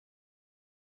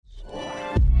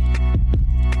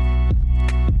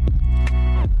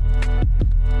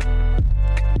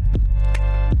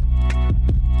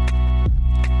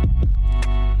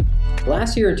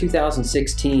last year in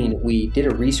 2016, we did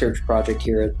a research project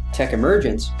here at Tech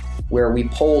Emergence where we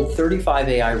polled 35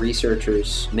 AI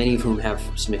researchers, many of whom have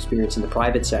some experience in the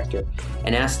private sector,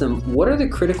 and asked them, what are the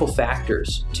critical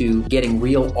factors to getting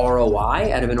real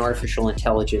ROI out of an artificial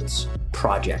intelligence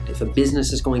project? If a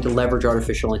business is going to leverage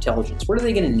artificial intelligence, what are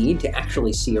they going to need to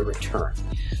actually see a return?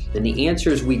 And the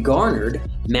answers we garnered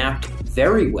mapped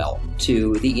very well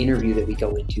to the interview that we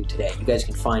go into today. You guys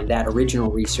can find that original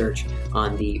research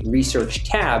on the research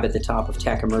tab at the top of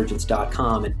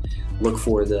techemergence.com and look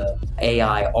for the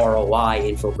AI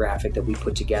ROI infographic that we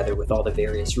put together with all the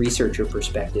various researcher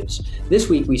perspectives. This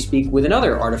week we speak with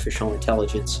another artificial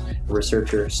intelligence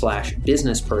researcher slash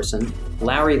business person.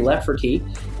 Larry Lefferty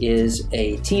is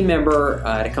a team member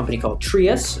at a company called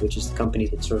Trius, which is the company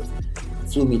that sort of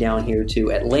flew me down here to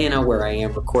Atlanta, where I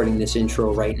am recording this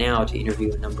intro right now to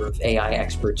interview a number of AI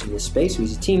experts in this space.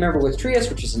 He's a team member with Trius,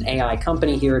 which is an AI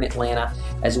company here in Atlanta,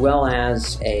 as well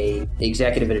as an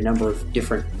executive at a number of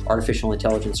different artificial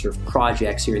intelligence sort of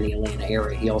projects here in the Atlanta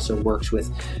area. He also works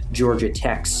with Georgia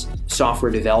Tech's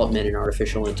software development and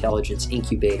artificial intelligence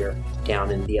incubator down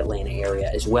in the Atlanta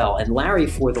area as well. And Larry,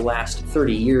 for the last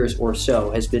 30 years or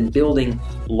so, has been building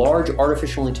large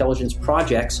artificial intelligence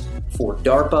projects for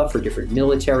DARPA, for different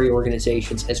military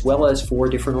organizations, as well as for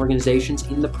different organizations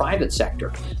in the private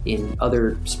sector, in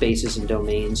other spaces and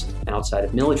domains outside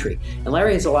of military. And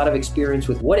Larry has a lot of experience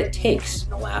with what it takes in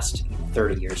the last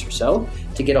 30 years or so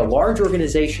to get a large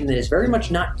organization that is very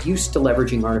much not used to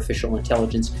leveraging artificial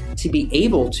intelligence to be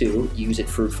able to use it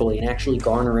fruitfully and actually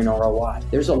garner an ROI.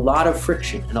 There's a lot of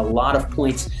friction and a lot of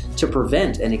points to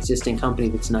prevent an existing company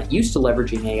that's not used to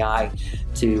leveraging AI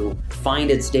to find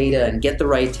its data and get the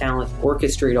right talent,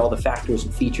 orchestrate all the factors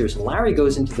and features. And Larry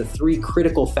goes into the three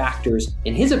critical factors,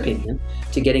 in his opinion,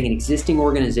 to getting an existing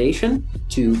organization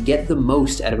to get the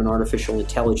most out of an artificial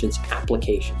intelligence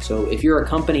application. So if you're a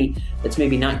company that's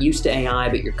maybe not used to AI,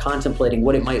 but you're contemplating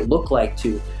what it might look like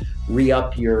to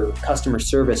re-up your customer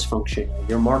service function, or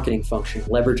your marketing function,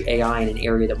 leverage AI in an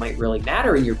area that might really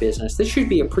matter in your business, this should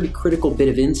be a pretty critical bit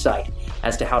of insight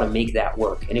as to how to make that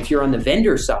work. And if you're on the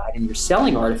vendor side and you're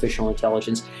selling artificial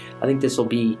intelligence, I think this will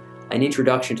be an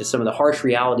introduction to some of the harsh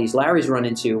realities Larry's run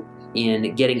into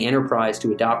in getting enterprise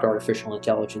to adopt artificial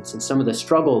intelligence and some of the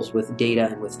struggles with data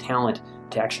and with talent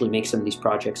to actually make some of these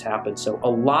projects happen. So a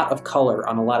lot of color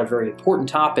on a lot of very important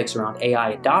topics around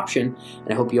AI adoption,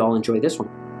 and I hope you all enjoy this one.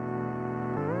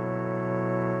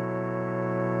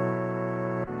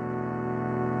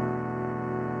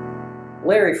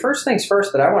 Larry, first things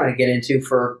first that I wanted to get into,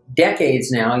 for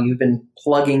decades now, you've been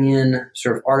plugging in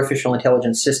sort of artificial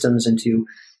intelligence systems into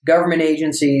government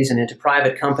agencies and into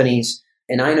private companies.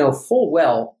 And I know full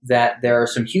well that there are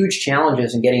some huge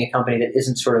challenges in getting a company that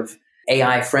isn't sort of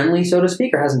AI friendly, so to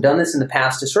speak, or hasn't done this in the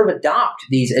past to sort of adopt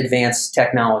these advanced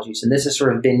technologies. And this has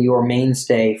sort of been your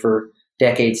mainstay for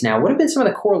decades now. What have been some of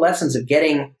the core lessons of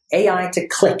getting AI to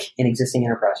click in existing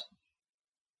enterprise?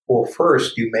 Well,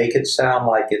 first, you make it sound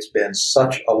like it's been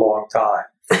such a long time,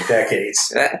 for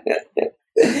decades.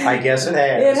 I guess it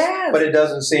has. It has. But it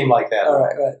doesn't seem like that. All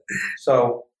right.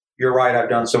 So you're right. I've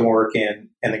done some work in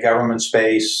the government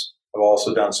space. I've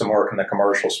also done some work in the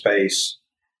commercial space.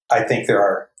 I think there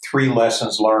are three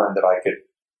lessons learned that I could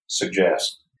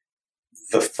suggest.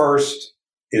 The first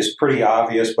is pretty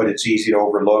obvious, but it's easy to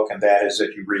overlook, and that is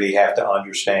that you really have to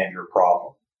understand your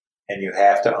problem. And you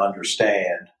have to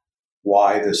understand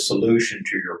why the solution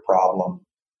to your problem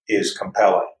is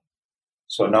compelling.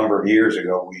 So a number of years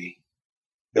ago, we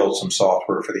built some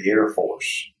software for the Air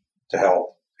Force to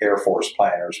help Air Force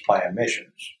planners plan missions.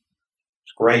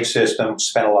 It's a great system,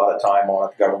 spent a lot of time on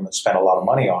it, the government spent a lot of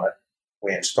money on it.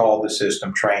 We installed the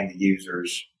system, trained the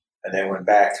users, and then went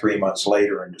back 3 months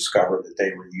later and discovered that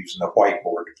they were using the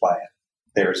whiteboard to plan.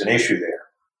 There's an issue there.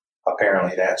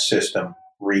 Apparently that system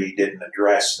really didn't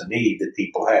address the need that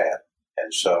people had.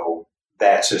 And so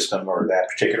that system or that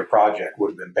particular project would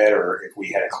have been better if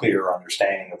we had a clearer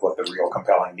understanding of what the real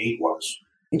compelling need was.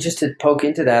 And just to poke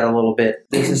into that a little bit,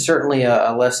 this is certainly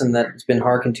a lesson that's been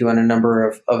hearkened to on a number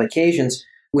of occasions.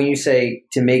 When you say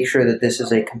to make sure that this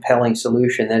is a compelling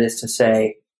solution, that is to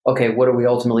say, okay, what are we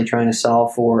ultimately trying to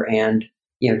solve for? And,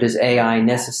 does AI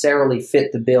necessarily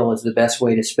fit the bill as the best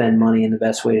way to spend money and the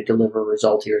best way to deliver a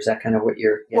result here? Is that kind of what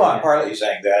you're... Well, I'm partly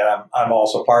saying that. I'm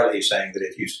also partly saying that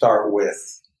if you start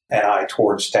with an eye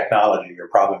towards technology, you're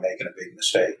probably making a big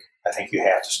mistake. I think you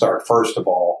have to start, first of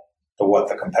all, to what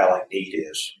the compelling need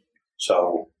is.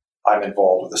 So I'm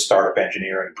involved with a startup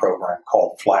engineering program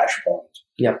called Flashpoint.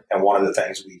 Yep. And one of the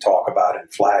things we talk about in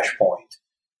Flashpoint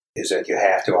is that you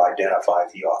have to identify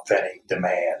the authentic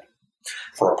demand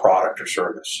for a product or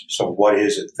service. So what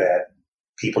is it that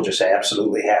people just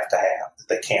absolutely have to have, that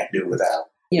they can't do without.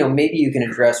 Maybe you can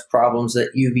address problems that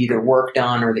you've either worked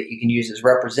on or that you can use as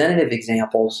representative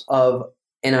examples of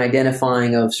an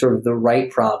identifying of sort of the right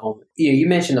problem. You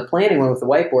mentioned the planning one with the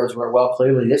whiteboards where, well,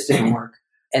 clearly this didn't work.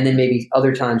 And then maybe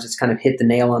other times it's kind of hit the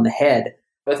nail on the head.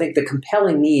 But I think the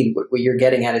compelling need, what you're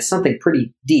getting at, is something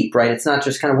pretty deep, right? It's not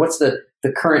just kind of what's the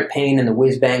current pain and the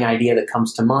whiz-bang idea that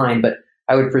comes to mind, but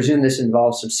I would presume this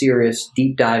involves some serious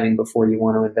deep diving before you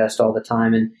want to invest all the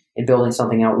time in building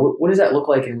something out. What does that look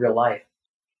like in real life?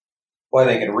 Well, I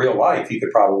think in real life, you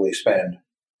could probably spend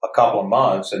a couple of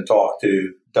months and talk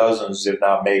to dozens, if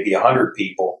not maybe 100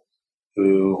 people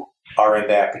who are in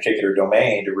that particular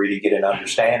domain to really get an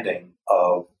understanding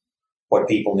of what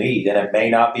people need. And it may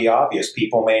not be obvious.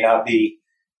 People may not be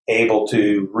able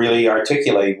to really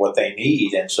articulate what they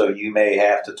need. And so you may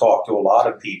have to talk to a lot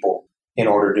of people in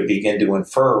order to begin to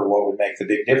infer what would make the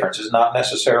big difference. It's not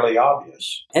necessarily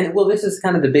obvious. And well, this is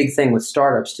kind of the big thing with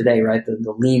startups today, right?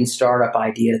 The lean startup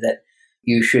idea that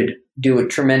you should do a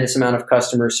tremendous amount of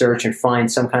customer research and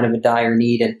find some kind of a dire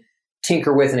need and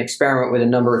tinker with and experiment with a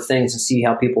number of things and see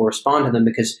how people respond to them,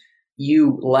 because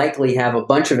you likely have a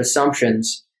bunch of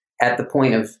assumptions at the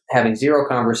point of having 0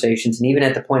 conversations, and even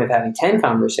at the point of having 10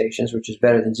 conversations, which is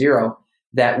better than 0,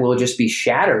 that will just be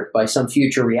shattered by some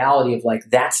future reality of like,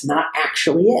 that's not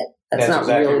actually it. That's not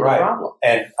exactly really right. The problem.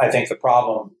 And I think the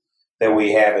problem that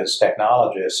we have as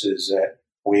technologists is that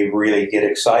we really get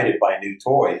excited by new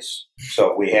toys.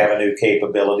 So if we have a new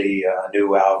capability, a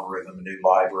new algorithm, a new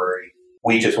library,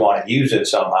 we just want to use it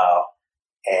somehow.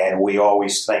 And we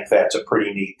always think that's a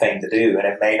pretty neat thing to do. And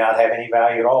it may not have any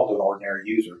value at all to an ordinary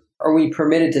user. Are we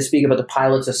permitted to speak about the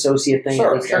pilot's associate thing,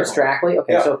 Sure, at least abstractly?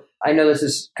 Okay, yeah. So I know this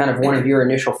is kind of one of your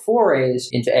initial forays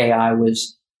into AI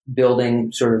was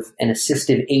building sort of an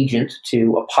assistive agent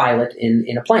to a pilot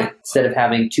in a plane. Instead of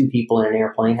having 2 people in an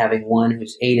airplane, having one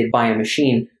who's aided by a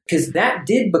machine. Because that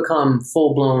did become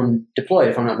full-blown deployed,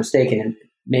 if I'm not mistaken, and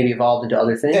maybe evolved into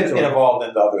other things? It evolved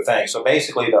into other things. So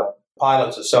basically the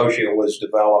pilot's associate was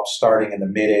developed starting in the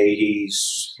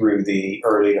mid-'80s through the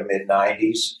early to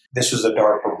mid-'90s. This was a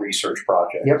DARPA research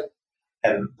project. Yep.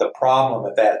 And the problem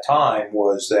at that time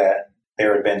was that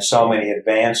there had been so many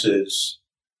advances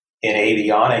in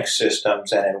avionics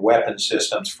systems and in weapon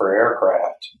systems for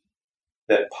aircraft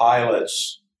that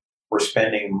pilots were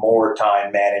spending more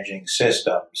time managing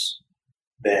systems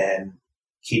than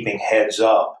keeping heads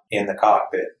up in the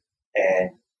cockpit,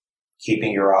 and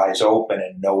keeping your eyes open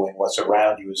and knowing what's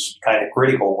around you is kind of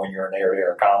critical when you're in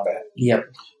air-to-air combat.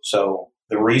 Yep. So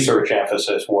the research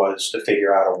emphasis was to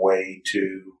figure out a way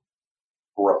to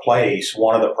replace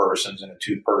one of the persons in a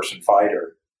 2-person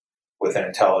fighter with an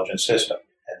intelligent system.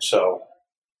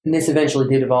 And this eventually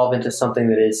did evolve into something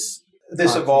that is...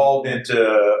 This evolved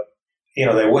into,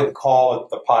 they wouldn't call it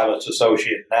the pilot's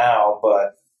associate now,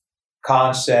 but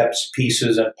concepts,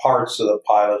 pieces, and parts of the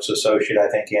pilot's associate, I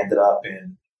think, ended up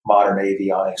in modern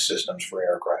avionics systems for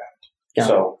aircraft. Yeah.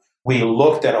 So we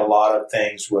looked at a lot of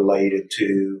things related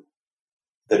to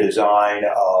the design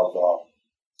of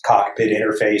cockpit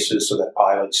interfaces so that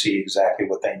pilots see exactly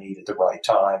what they need at the right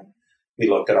time. We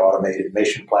looked at automated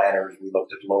mission planners. We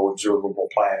looked at low observable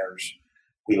planners.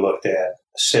 We looked at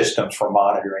systems for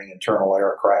monitoring internal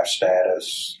aircraft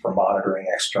status, for monitoring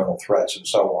external threats, and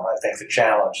so on. I think the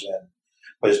challenge then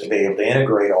was to be able to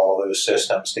integrate all of those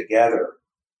systems together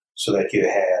so that you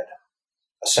had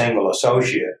a single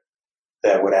associate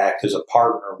that would act as a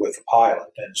partner with the pilot.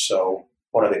 And so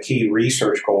one of the key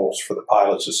research goals for the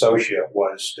pilot's associate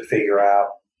was to figure out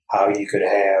how you could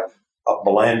have a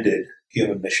blended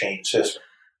human-machine system.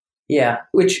 Yeah,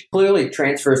 which clearly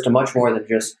transfers to much more than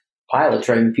just pilots,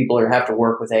 right? I mean, people have to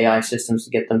work with AI systems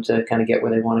to get them to kind of get where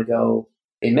they want to go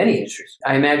in many industries.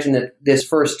 I imagine that this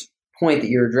first point that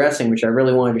you're addressing, which I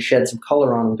really wanted to shed some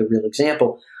color on with a real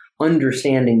example,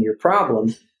 understanding your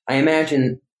problem, I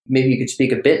imagine maybe you could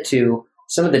speak a bit to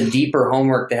some of the deeper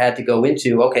homework that had to go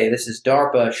into, okay, this is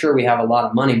DARPA, sure, we have a lot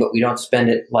of money, but we don't spend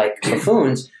it like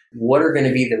buffoons. What are going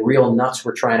to be the real nuts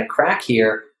we're trying to crack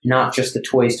here, not just the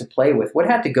toys to play with? What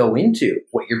had to go into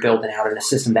what you're building out in a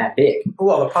system that big?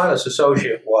 Well, the pilot's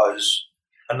associate was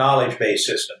a knowledge-based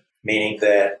system, meaning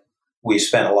that we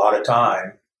spent a lot of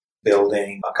time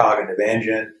building a cognitive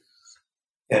engine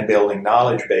and building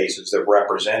knowledge bases that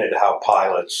represented how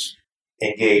pilots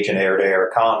engage in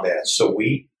air-to-air combat. So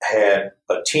we had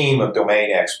a team of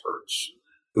domain experts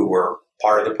who were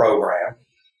part of the program,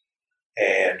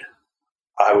 and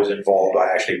I was involved. I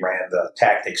actually ran the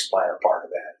tactics planner part of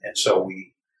that. And so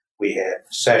we had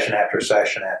session after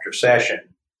session after session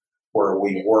where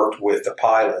we worked with the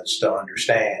pilots to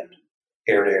understand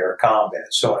air-to-air combat.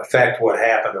 So in effect, what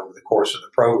happened over the course of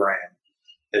the program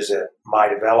is that my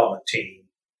development team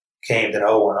came to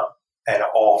know an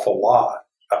awful lot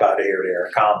about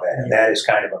air-to-air combat. And that is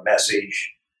kind of a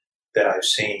message that I've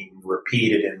seen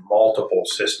repeated in multiple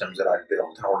systems that I've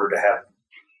built. In order to have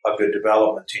a good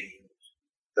development team,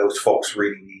 those folks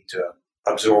really need to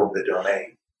absorb the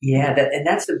domain. Yeah, and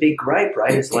that's the big gripe,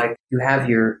 right? It's like you have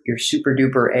your super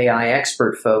duper AI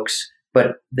expert folks,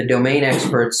 but the domain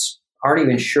experts aren't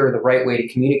even sure the right way to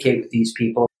communicate with these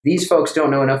people. These folks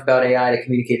don't know enough about AI to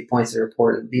communicate the points that are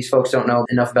important. These folks don't know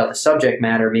enough about the subject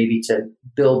matter maybe to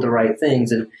build the right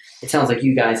things. And it sounds like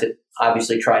you guys have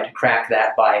obviously tried to crack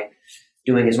that by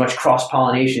doing as much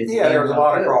cross-pollination. Yeah, there was a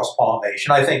lot of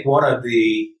cross-pollination. I think one of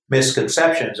the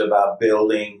misconceptions about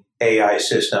building AI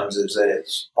systems is that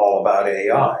it's all about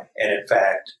AI. And in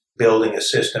fact, building a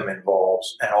system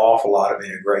involves an awful lot of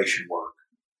integration work.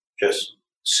 Just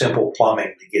simple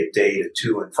plumbing to get data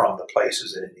to and from the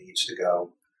places that it needs to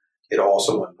go. It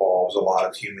also involves a lot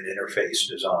of human interface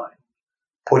design,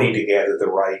 putting together the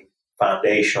right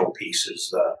foundational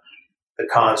pieces, the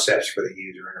concepts for the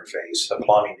user interface, the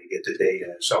plumbing to get the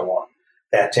data, and so on.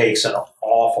 That takes an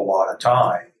awful lot of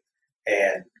time,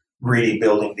 and really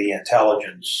building the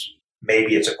intelligence,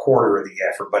 maybe it's a quarter of the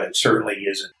effort, but it certainly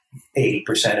isn't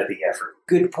 80% of the effort.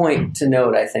 Good point to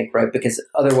note, I think, right? Because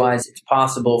otherwise it's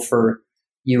possible for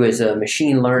you as a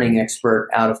machine learning expert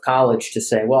out of college to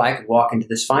say, well, I could walk into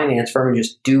this finance firm and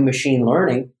just do machine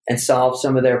learning and solve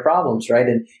some of their problems, right?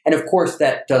 And of course,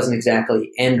 that doesn't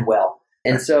exactly end well.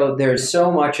 And so there's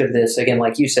so much of this, again,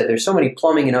 like you said, there's so many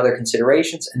plumbing and other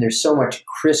considerations, and there's so much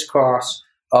crisscross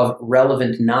of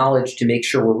relevant knowledge to make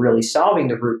sure we're really solving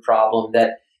the root problem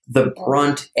that the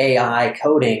brunt AI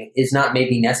coding is not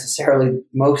maybe necessarily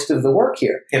most of the work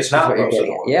here. It's not most of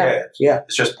the work. Yeah.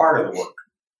 It's just part of the work.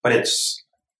 But it's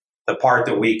the part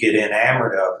that we get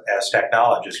enamored of as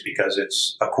technologists because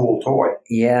it's a cool toy.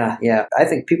 Yeah. I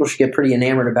think people should get pretty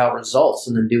enamored about results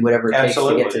and then do whatever it takes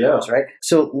to get to those, right?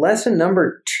 So lesson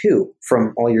number 2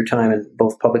 from all your time in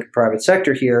both public and private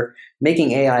sector here,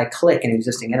 making AI click in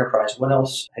existing enterprise. What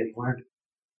else have you learned?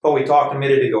 Well, we talked a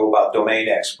minute ago about domain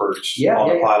experts on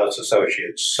the Pilots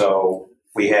Associates. So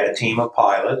we had a team of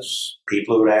pilots,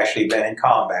 people who had actually been in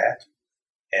combat,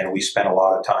 and we spent a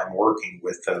lot of time working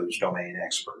with those domain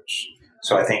experts.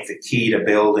 So I think the key to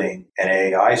building an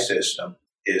AI system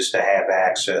is to have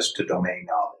access to domain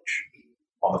knowledge.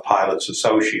 On the Pilots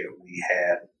Associate, we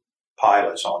had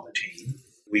pilots on the team.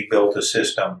 We built a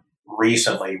system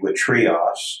recently with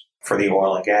Trios for the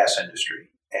oil and gas industry.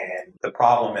 And the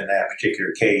problem in that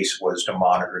particular case was to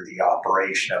monitor the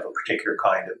operation of a particular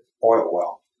kind of oil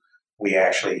well. We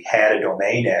actually had a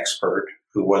domain expert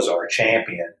who was our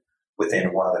champion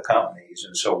within one of the companies.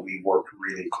 And so we worked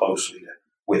really closely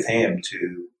with him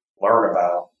to learn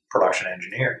about production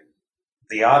engineering.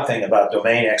 The odd thing about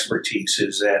domain expertise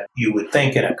is that you would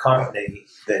think in a company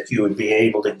that you would be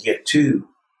able to get to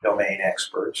domain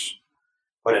experts.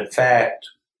 But in fact,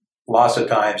 lots of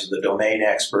times the domain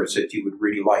experts that you would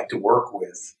really like to work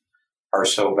with are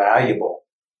so valuable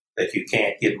that you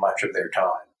can't get much of their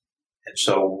time. And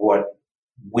so what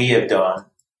we have done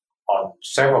on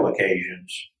several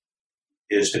occasions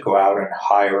is to go out and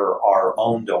hire our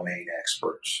own domain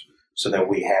experts so that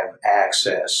we have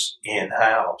access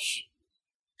in-house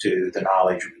to the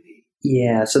knowledge we need.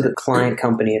 Yeah, so the client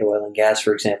company at oil and gas,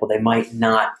 for example, they might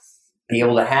not be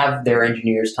able to have their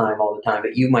engineers' time all the time,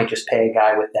 but you might just pay a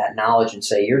guy with that knowledge and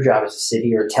say, your job is to sit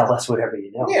here and tell us whatever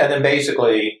you know. Yeah, then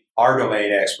basically our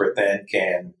domain expert then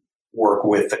can work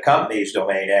with the company's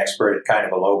domain expert at kind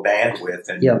of a low bandwidth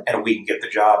and we can get the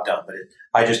job done. But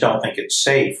I just don't think it's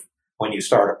safe when you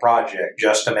start a project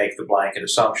just to make the blanket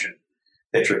assumption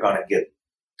that you're going to get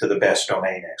to the best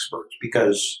domain experts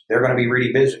because they're going to be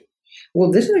really busy.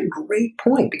 Well, this is a great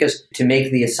point because to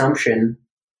make the assumption,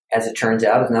 as it turns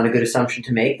out, is not a good assumption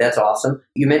to make. That's awesome.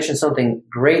 You mentioned something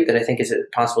great that I think is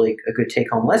possibly a good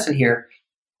take-home lesson here.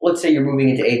 Let's say you're moving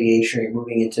into aviation or you're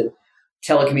moving into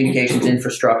telecommunications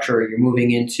infrastructure or you're moving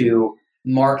into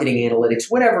marketing analytics,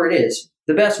 whatever it is.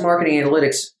 The best marketing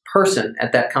analytics person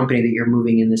at that company that you're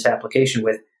moving in this application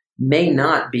with may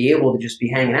not be able to just be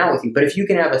hanging out with you. But if you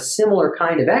can have a similar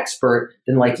kind of expert,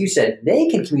 then like you said, they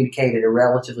can communicate at a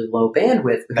relatively low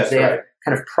bandwidth because they have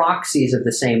kind of proxies of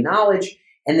the same knowledge.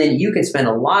 And then you can spend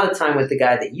a lot of time with the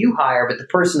guy that you hire, but the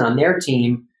person on their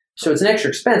team, so it's an extra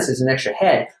expense, it's an extra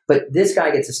head, but this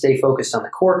guy gets to stay focused on the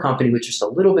core company with just a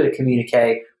little bit of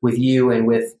communique with you and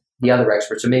with the other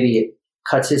experts. So maybe it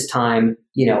cuts his time,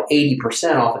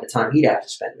 80% off of the time he'd have to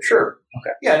spend. Sure.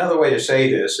 Okay. Yeah, another way to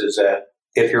say this is that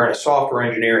if you're in a software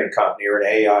engineering company or an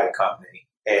AI company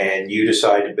and you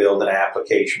decide to build an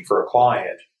application for a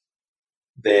client,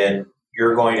 then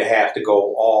you're going to have to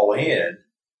go all in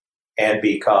and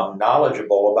become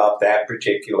knowledgeable about that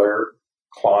particular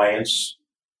client's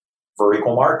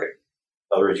vertical market.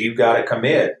 In other words, you've got to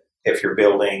commit, if you're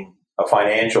building a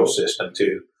financial system,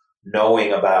 to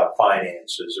knowing about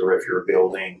finances, or if you're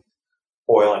building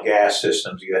oil and gas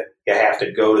systems, you have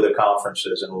to go to the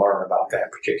conferences and learn about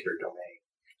that particular domain.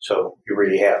 So you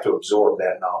really have to absorb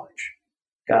that knowledge.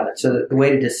 Got it. So the way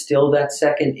to distill that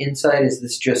second insight is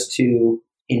this just to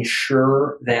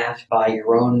ensure that by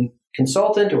your own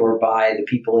consultant or by the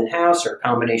people in-house or a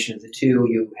combination of the two,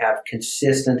 you have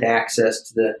consistent access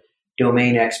to the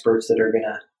domain experts that are going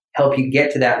to help you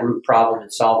get to that root problem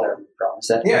and solve that root problem. Is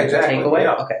that exactly. the takeaway?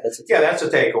 Yeah. Okay, that's a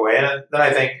takeaway. And then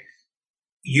I think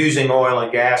using oil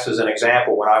and gas as an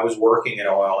example, when I was working in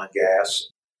oil and gas,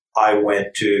 I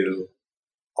went to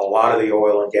a lot of the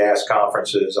oil and gas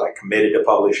conferences. I committed to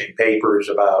publishing papers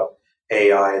about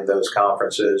AI at those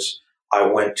conferences. I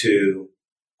went to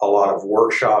a lot of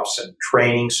workshops and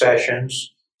training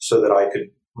sessions so that I could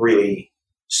really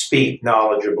speak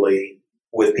knowledgeably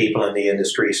with people in the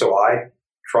industry. So I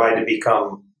tried to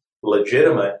become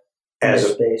legitimate as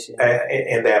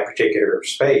in that particular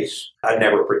space. I'd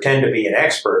never pretend to be an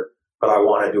expert, but I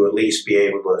wanted to at least be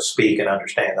able to speak and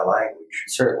understand the language.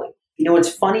 Certainly. You know,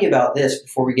 what's funny about this,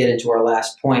 before we get into our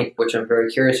last point, which I'm very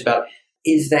curious about,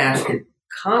 is that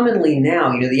commonly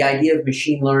now, the idea of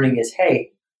machine learning is,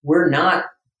 hey, we're not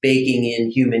baking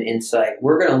in human insight.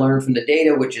 We're going to learn from the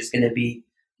data, which is going to be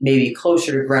maybe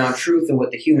closer to ground truth than what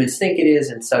the humans think it is,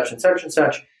 and such and such and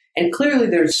such. And clearly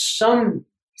there's some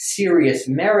serious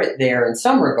merit there in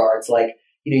some regards. Like,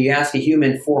 you ask a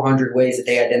human 400 ways that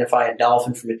they identify a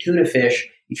dolphin from a tuna fish.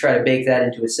 You try to bake that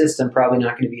into a system, probably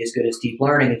not going to be as good as deep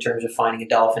learning in terms of finding a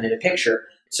dolphin in a picture.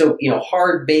 So,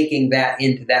 hard baking that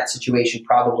into that situation,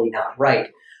 probably not right.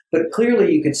 But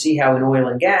clearly you could see how in oil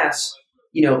and gas,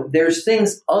 there's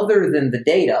things other than the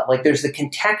data. Like there's the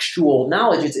contextual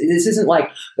knowledge. This isn't like,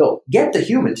 get the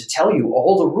human to tell you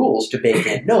all the rules to bake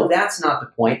in. No, that's not the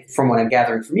point from what I'm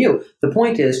gathering from you. The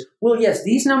point is, well, yes,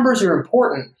 these numbers are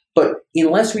important, but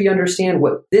unless we understand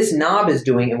what this knob is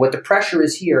doing and what the pressure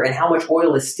is here and how much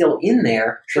oil is still in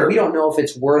there, sure, we don't know if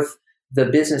it's worth the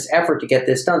business effort to get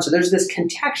this done. So there's this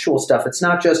contextual stuff. It's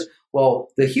not just, well,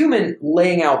 the human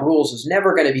laying out rules is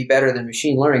never going to be better than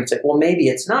machine learning. It's like, well, maybe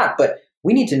it's not, but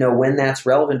we need to know when that's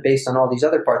relevant based on all these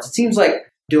other parts. It seems like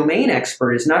domain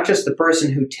expert is not just the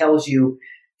person who tells you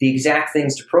the exact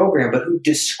things to program, but who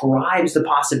describes the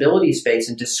possibility space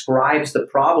and describes the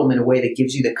problem in a way that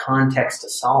gives you the context to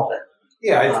solve it.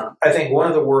 Yeah, I think one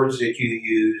of the words that you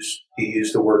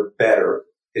use the word better,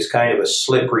 is kind of a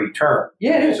slippery term.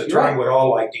 Yeah, it is. It's a term we'd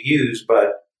all like to use,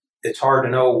 but it's hard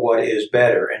to know what is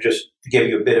better. And just to give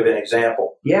you a bit of an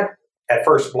example. Yeah. At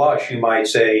first blush, you might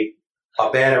say,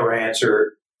 a better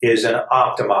answer is an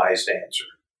optimized answer.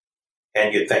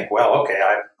 And you'd think, well, okay,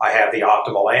 I have the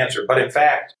optimal answer. But in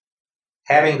fact,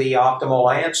 having the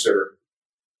optimal answer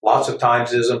lots of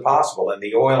times is impossible. In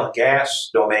the oil and gas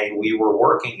domain we were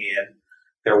working in,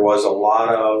 there was a lot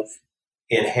of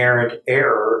inherent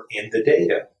error in the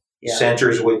data. Yeah.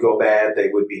 Sensors would go bad, they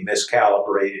would be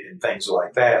miscalibrated and things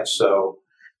like that. So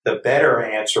the better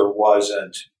answer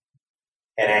wasn't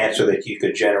an answer that you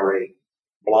could generate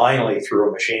blindly through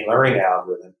a machine learning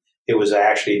algorithm. It was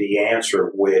actually the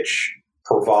answer which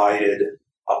provided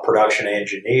a production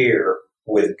engineer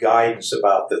with guidance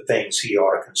about the things he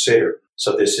ought to consider.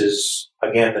 So this is,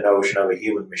 again, the notion of a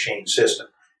human-machine system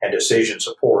and decision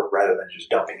support rather than just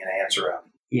dumping an answer out.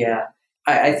 Yeah.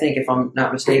 I think, if I'm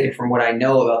not mistaken, from what I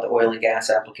know about the oil and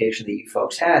gas application that you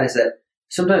folks had, is that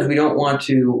sometimes we don't want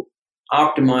to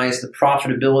optimize the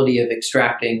profitability of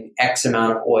extracting X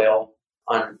amount of oil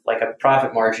on like a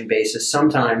profit margin basis.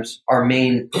 Sometimes our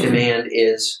main demand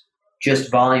is just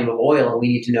volume of oil, and we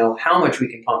need to know how much we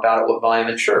can pump out at what volume.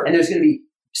 And sure, and there's going to be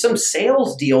some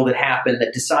sales deal that happened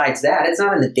that decides that. It's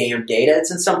not in the damn data.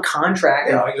 It's in some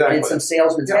contract and in some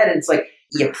salesman's head. And it's like,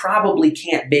 you probably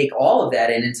can't bake all of that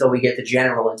in until we get to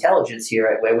general intelligence here,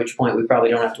 at which point we probably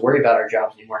don't have to worry about our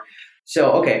jobs anymore.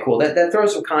 So, okay, cool. That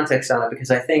throws some context on it, because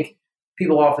I think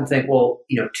people often think, well,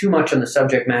 too much on the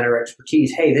subject matter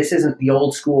expertise. Hey, this isn't the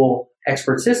old school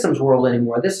expert systems world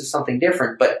anymore. This is something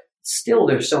different. But still,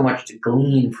 there's so much to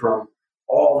glean from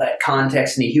all that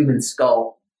context in the human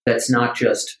skull that's not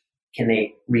just, can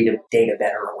they read a data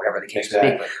better or whatever the case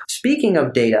may be. Speaking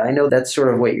of data, I know that's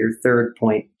sort of what your third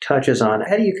point touches on.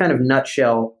 How do you kind of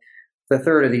nutshell the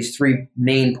third of these three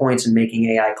main points in making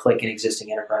AI click in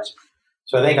existing enterprise?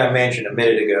 So I think I mentioned a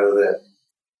minute ago that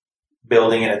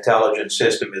building an intelligent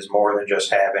system is more than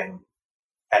just having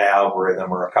an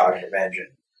algorithm or a cognitive engine.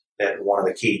 That one of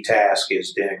the key tasks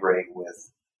is to integrate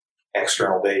with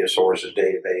external data sources,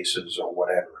 databases, or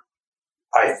whatever.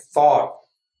 I thought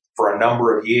for a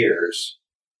number of years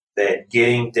that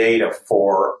getting data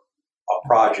for a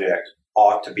project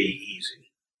ought to be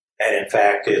easy. And in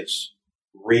fact, it's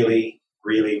really,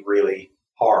 really, really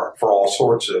hard for all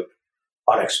sorts of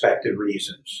unexpected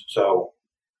reasons. So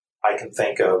I can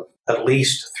think of at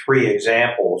least 3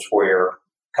 examples where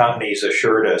companies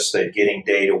assured us that getting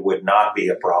data would not be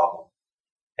a problem,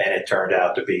 and it turned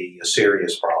out to be a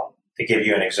serious problem. To give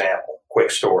you an example,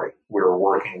 quick story. We were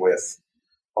working with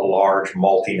a large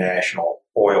multinational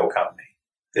oil company.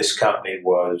 This company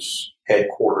was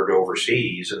headquartered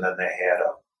overseas, and then they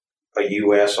had a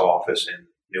U.S. office in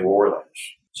New Orleans.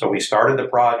 So we started the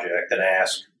project and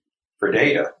asked for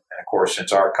data. And of course,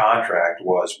 since our contract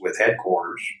was with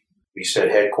headquarters, we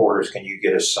said, headquarters, can you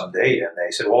get us some data? And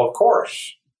they said, well, of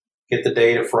course. Get the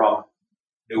data from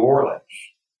New Orleans,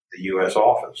 the U.S.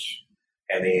 office.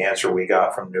 And the answer we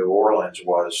got from New Orleans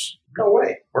was, no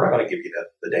way, we're not going to give you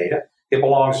the data. It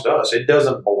belongs to us. It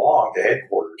doesn't belong to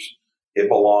headquarters. It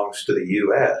belongs to the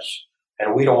U.S.,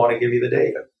 and we don't want to give you the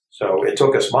data. So it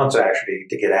took us months, actually,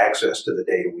 to get access to the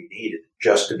data we needed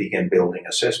just to begin building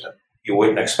a system. You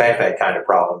wouldn't expect that kind of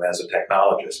problem as a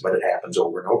technologist, but it happens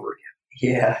over and over again.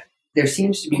 Yeah. There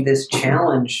seems to be this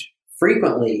challenge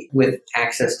frequently with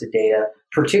access to data,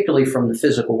 particularly from the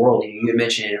physical world. You had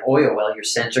mentioned in oil, well, your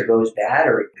sensor goes bad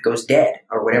or it goes dead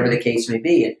or whatever the case may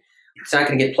be. And it's not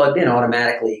going to get plugged in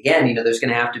automatically again. There's going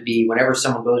to have to be, whenever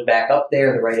someone goes back up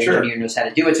there, the right engineer knows how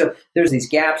to do it. So there's these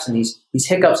gaps and these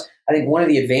hiccups. I think one of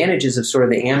the advantages of sort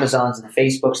of the Amazons and the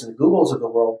Facebooks and the Googles of the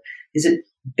world is that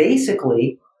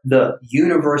basically the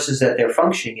universes that they're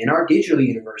functioning in are digital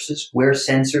universes where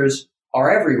sensors are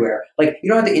everywhere. Like, you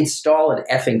don't have to install an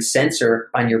effing sensor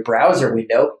on your browser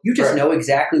window. You just know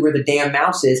exactly where the damn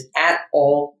mouse is at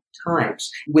all times,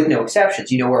 with no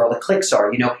exceptions. You know where all the clicks are.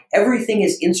 Everything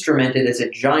is instrumented as a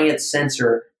giant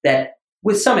sensor that,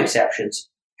 with some exceptions,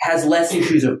 has less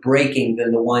issues of breaking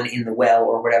than the one in the well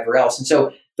or whatever else. And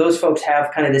so those folks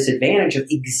have kind of this advantage of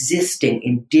existing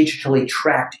in digitally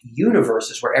tracked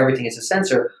universes where everything is a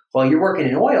sensor. While you're working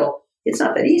in oil, it's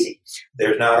not that easy.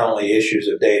 There's not only issues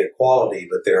of data quality,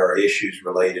 but there are issues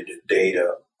related to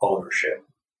data ownership.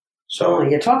 So,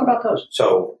 talk about those.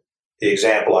 So the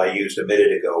example I used a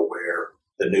minute ago where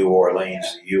the New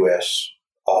Orleans U.S.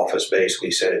 office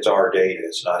basically said it's our data,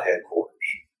 it's not headquarters.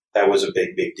 That was a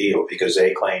big, big deal because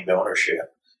they claimed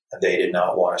ownership and they did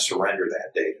not want to surrender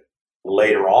that data.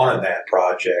 Later on in that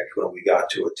project, when we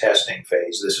got to a testing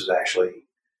phase, this is actually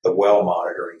the well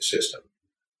monitoring system.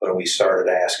 When we started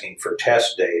asking for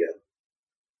test data,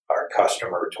 our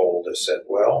customer told us that,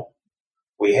 well,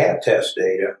 we have test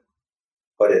data,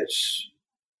 but it's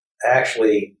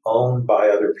actually owned by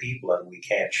other people and we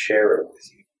can't share it with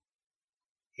you.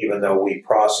 Even though we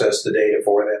process the data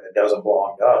for them, it doesn't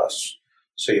belong to us.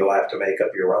 So you'll have to make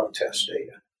up your own test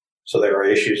data. So there are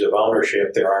issues of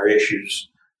ownership. There are issues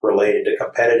related to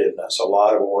competitiveness. A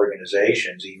lot of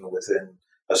organizations, even within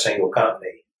a single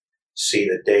company, see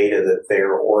the data that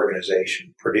their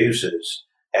organization produces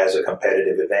as a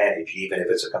competitive advantage, even if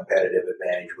it's a competitive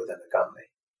advantage within the company.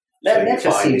 That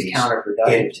just seems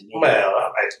counterproductive to me. Well,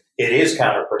 it is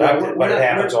counterproductive, but it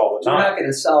happens all the time. We're not going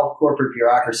to solve corporate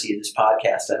bureaucracy in this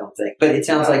podcast, I don't think. But it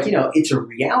sounds like, it's a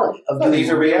reality. These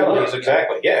are realities,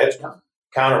 exactly. Yeah, it's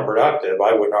counterproductive.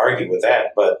 I wouldn't argue with that,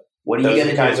 but what are you those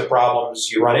are the kinds of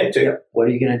problems you run into. Yeah. What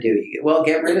are you going to do?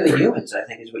 Get rid of the humans, I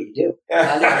think, is what you do.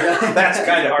 That's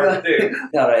kind of hard to do.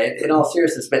 No, in all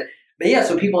seriousness. But yeah,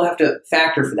 so people have to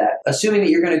factor for that. Assuming that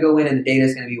you're going to go in and the data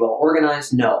is going to be well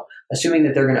organized, no. Assuming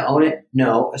that they're going to own it,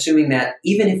 no. Assuming that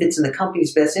even if it's in the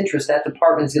company's best interest, that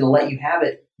department is going to let you have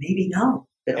it, maybe no.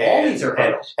 That all these are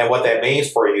hurdles. And what that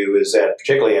means for you is that,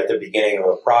 particularly at the beginning of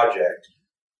a project,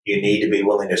 you need to be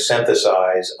willing to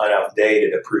synthesize enough data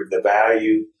to prove the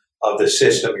value of the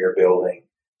system you're building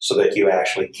so that you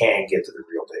actually can get to the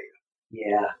real data.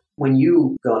 Yeah. When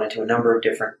you go into a number of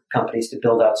different companies to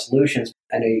build out solutions,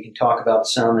 I know you can talk about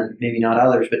some and maybe not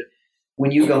others, but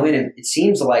when you go in, and it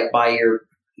seems like by your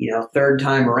third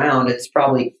time around, it's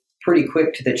probably pretty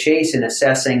quick to the chase in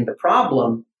assessing the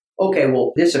problem. Okay,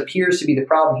 well, this appears to be the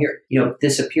problem here.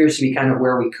 This appears to be kind of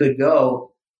where we could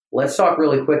go. Let's talk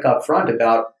really quick up front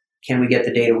about, can we get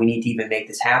the data we need to even make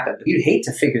this happen? But you'd hate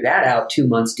to figure that out 2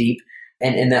 months deep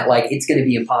and that it's going to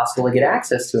be impossible to get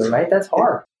access to it, right? That's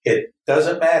hard. It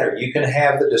doesn't matter. You can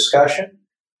have the discussion.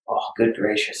 Oh, good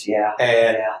gracious, yeah.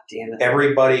 And damn it.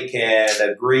 Everybody can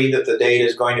agree that the data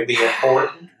is going to be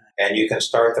important, and you can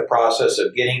start the process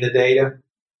of getting the data,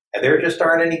 and there just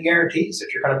aren't any guarantees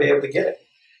that you're going to be able to get it.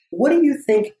 What do you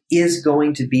think is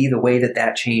going to be the way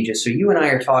that changes? So you and I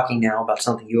are talking now about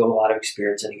something you have a lot of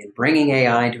experience in, again, bringing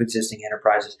AI into existing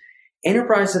enterprises.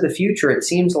 Enterprise of the future, it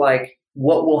seems like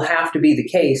what will have to be the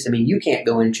case. I mean, you can't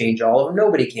go in and change all of them.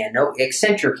 Nobody can. No,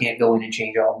 Accenture can't go in and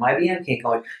change all of them. IBM can't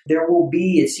go in. There will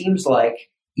be, it seems like,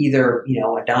 either,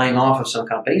 a dying off of some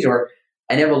companies or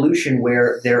an evolution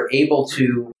where they're able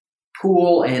to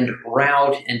pool and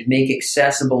route and make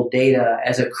accessible data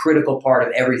as a critical part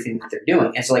of everything that they're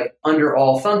doing. It's like under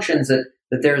all functions that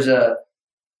there's a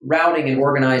routing and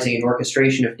organizing and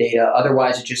orchestration of data.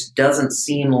 Otherwise, it just doesn't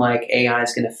seem like AI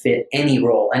is going to fit any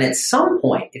role. And at some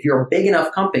point, if you're a big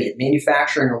enough company,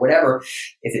 manufacturing or whatever,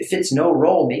 if it fits no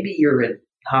role, maybe you're in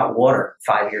hot water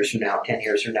 5 years from now, 10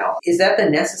 years from now. Is that the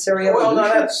necessary evolution?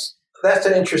 Well, no, that's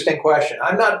an interesting question.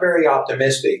 I'm not very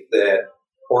optimistic that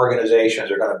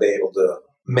organizations are going to be able to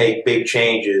make big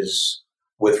changes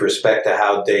with respect to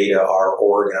how data are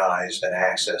organized and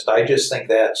accessed. I just think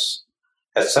that's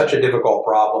such a difficult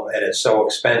problem, and it's so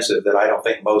expensive that I don't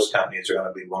think most companies are going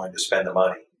to be willing to spend the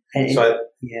money.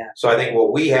 So I think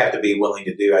what we have to be willing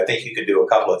to do, I think you can do a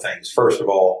couple of things. First of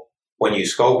all, when you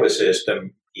scope a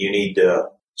system, you need to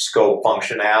scope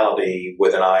functionality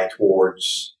with an eye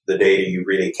towards the data you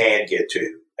really can get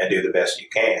to and do the best you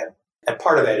can. And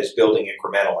part of that is building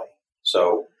incrementally.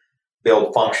 So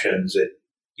build functions that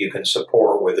you can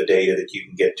support with the data that you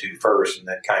can get to first and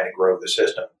then kind of grow the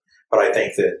system. But I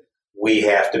think that we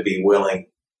have to be willing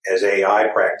as AI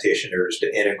practitioners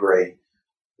to integrate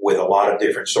with a lot of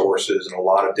different sources and a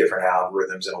lot of different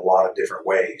algorithms in a lot of different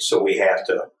ways. So we have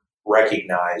to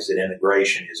recognize that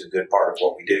integration is a good part of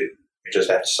what we do. We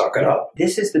just have to suck it up.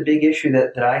 This is the big issue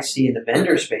that I see in the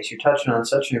vendor space. You're touching on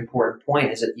such an important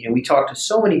point is that, we talk to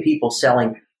so many people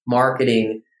selling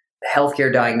marketing,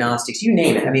 healthcare diagnostics, you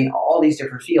name it. I mean, all these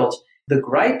different fields. The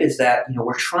gripe is that,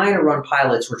 we're trying to run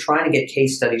pilots, we're trying to get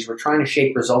case studies, we're trying to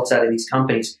shake results out of these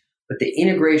companies, but the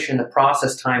integration, the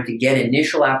process time to get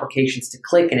initial applications to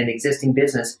click in an existing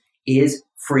business is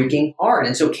freaking hard.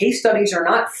 And so case studies are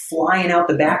not flying out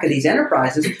the back of these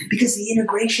enterprises because the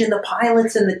integration, the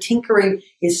pilots, and the tinkering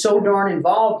is so darn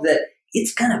involved that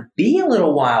it's going to be a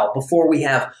little while before we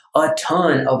have a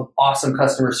ton of awesome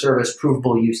customer service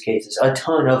provable use cases, a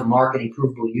ton of marketing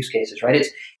provable use cases, right? It's,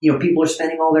 people are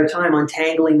spending all their time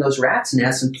untangling those rat's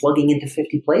nests and plugging into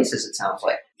 50 places, it sounds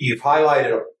like. You've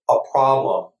highlighted a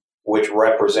problem which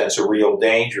represents a real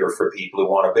danger for people who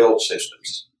want to build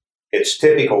systems. It's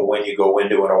typical when you go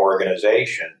into an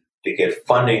organization to get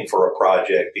funding for a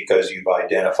project because you've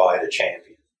identified a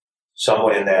champion.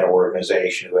 Someone in that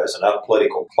organization who has enough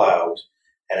political clout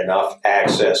and enough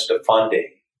access to funding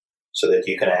so that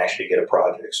you can actually get a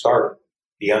project started.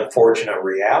 The unfortunate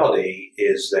reality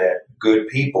is that good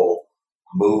people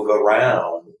move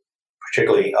around,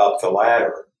 particularly up the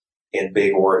ladder, in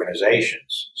big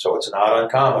organizations. So it's not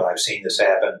uncommon. I've seen this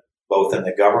happen both in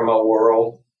the government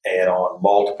world and on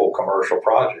multiple commercial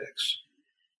projects.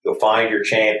 You'll find your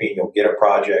champion, you'll get a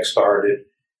project started,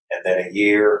 and then a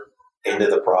year into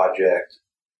the project,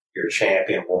 your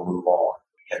champion will move on.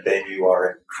 And then you are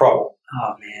in trouble.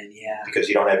 Oh, man, yeah. Because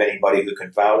you don't have anybody who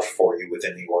can vouch for you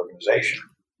within the organization.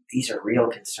 These are real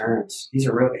concerns. These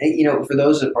are real, for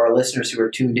those of our listeners who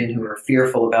are tuned in who are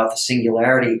fearful about the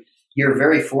singularity, you're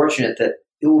very fortunate that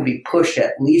it will be pushed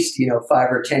at least, 5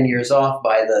 or 10 years off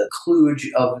by the kludge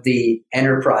of the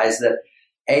enterprise that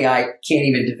AI can't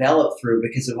even develop through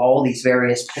because of all these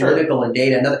various political and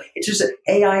data. And it's just that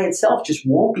AI itself just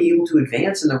won't be able to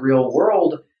advance in the real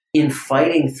world in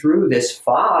fighting through this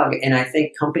fog. And I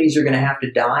think companies are going to have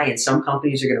to die, and some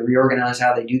companies are going to reorganize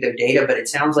how they do their data. But it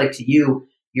sounds like to you,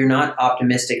 you're not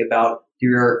optimistic about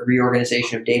your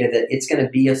reorganization of data, that it's going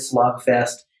to be a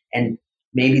slugfest, and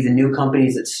maybe the new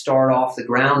companies that start off the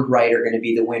ground right are going to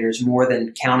be the winners more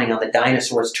than counting on the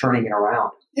dinosaurs turning it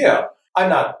around. Yeah, I'm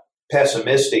not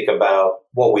pessimistic about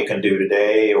what we can do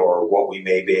today or what we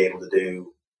may be able to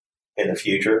do in the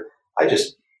future. I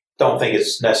just don't think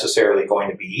it's necessarily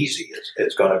going to be easy.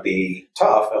 It's going to be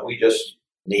tough, and we just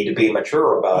need to be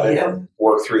mature about it and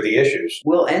work through the issues.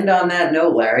 We'll end on that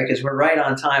note, Larry, because we're right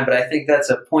on time, but I think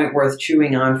that's a point worth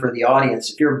chewing on for the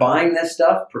audience. If you're buying this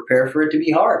stuff, prepare for it to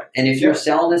be hard. And if you're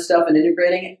selling this stuff and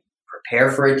integrating it,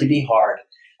 prepare for it to be hard.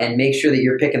 And make sure that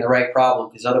you're picking the right problem,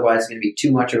 because otherwise it's going to be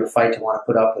too much of a fight to want to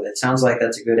put up with. It sounds like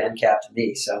that's a good end cap to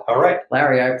me. So, all right,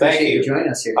 Larry, I appreciate you joining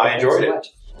us here. I enjoyed it. Much.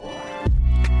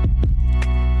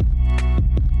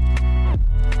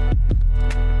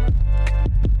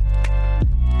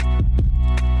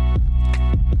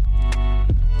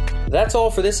 That's that's all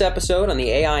for this episode on the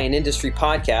AI and Industry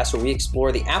podcast, where we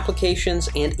explore the applications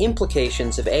and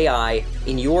implications of AI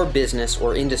in your business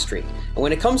or industry. And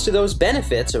when it comes to those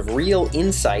benefits of real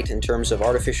insight in terms of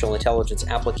artificial intelligence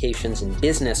applications in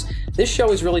business, this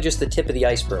show is really just the tip of the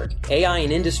iceberg. AI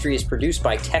and Industry is produced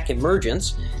by Tech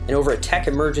Emergence, and over at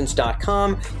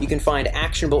techemergence.com, you can find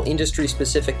actionable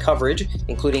industry-specific coverage,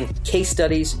 including case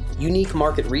studies, unique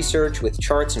market research with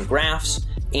charts and graphs,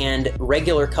 and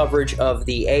regular coverage of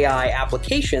the AI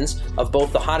applications of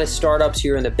both the hottest startups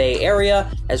here in the Bay Area,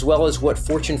 as well as what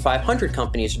Fortune 500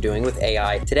 companies are doing with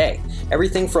AI today.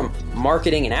 Everything from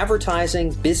marketing and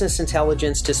advertising, business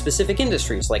intelligence, to specific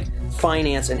industries like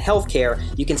finance and healthcare.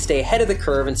 You can stay ahead of the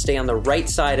curve and stay on the right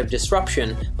side of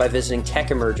disruption by visiting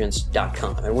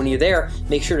techemergence.com. And when you're there,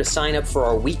 make sure to sign up for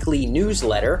our weekly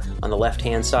newsletter on the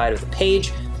left-hand side of the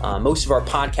page. Most of our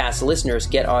podcast listeners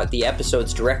get the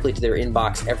episodes directly to their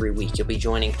inbox every week. You'll be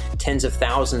joining tens of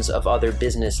thousands of other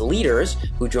business leaders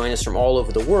who join us from all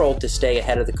over the world to stay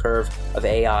ahead of the curve of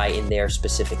AI in their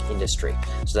specific industry.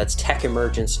 So that's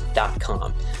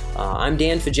techemergence.com. I'm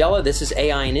Dan Faggella. This is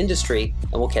AI and Industry,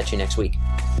 and we'll catch you next week.